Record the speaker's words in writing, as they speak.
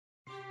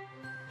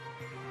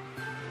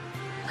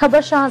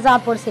खबर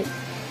शाहजहांपुर से।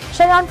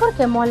 शाहजहांपुर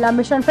के मोहल्ला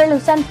मिशन फील्ड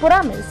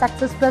हुसैनपुरा में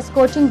सक्सेस प्लस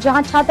कोचिंग,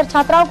 जहां छात्र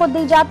छात्राओं को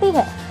दी जाती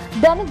है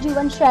दैनिक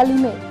जीवन शैली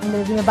में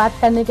अंग्रेजी में बात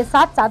करने के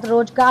साथ साथ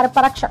रोजगार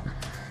परक्षक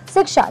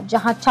शिक्षा,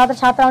 जहां छात्र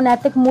छात्राओं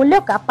नैतिक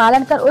मूल्यों का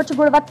पालन कर उच्च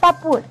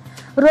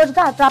गुणवत्तापूर्ण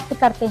रोजगार प्राप्त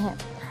करते हैं।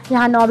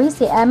 यहाँ 9वीं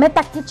से MA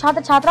तक की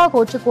छात्र छात्राओं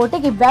को उच्च कोटि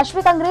की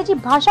वैश्विक अंग्रेजी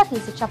भाषा की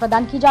शिक्षा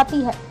प्रदान की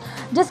जाती है,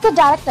 जिसके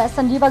डायरेक्टर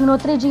संजीव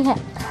अग्निहोत्री जी हैं।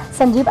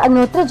 संजीव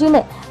अग्निहोत्री जी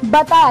ने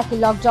बताया कि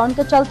लॉकडाउन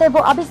के चलते वो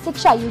अभी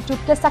शिक्षा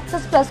YouTube के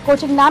सक्सेस प्लस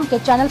कोचिंग नाम के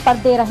चैनल पर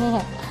दे रहे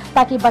हैं,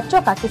 ताकि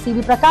बच्चों का किसी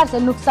भी प्रकार से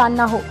नुकसान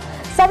न हो।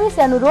 सभी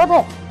से अनुरोध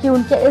है कि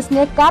उनके इस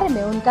नेक कार्य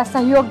में उनका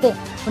सहयोग दें,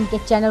 उनके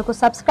चैनल को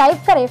सब्सक्राइब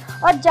करें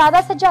और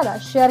ज्यादा से ज्यादा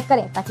शेयर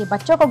करें, ताकि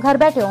बच्चों को घर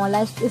बैठे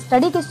ऑनलाइन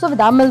स्टडी की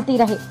सुविधा मिलती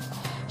रहे।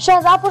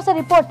 शाहजहांपुर से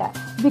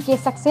रिपोर्टर विके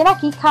सक्सेना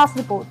की खास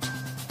रिपोर्ट।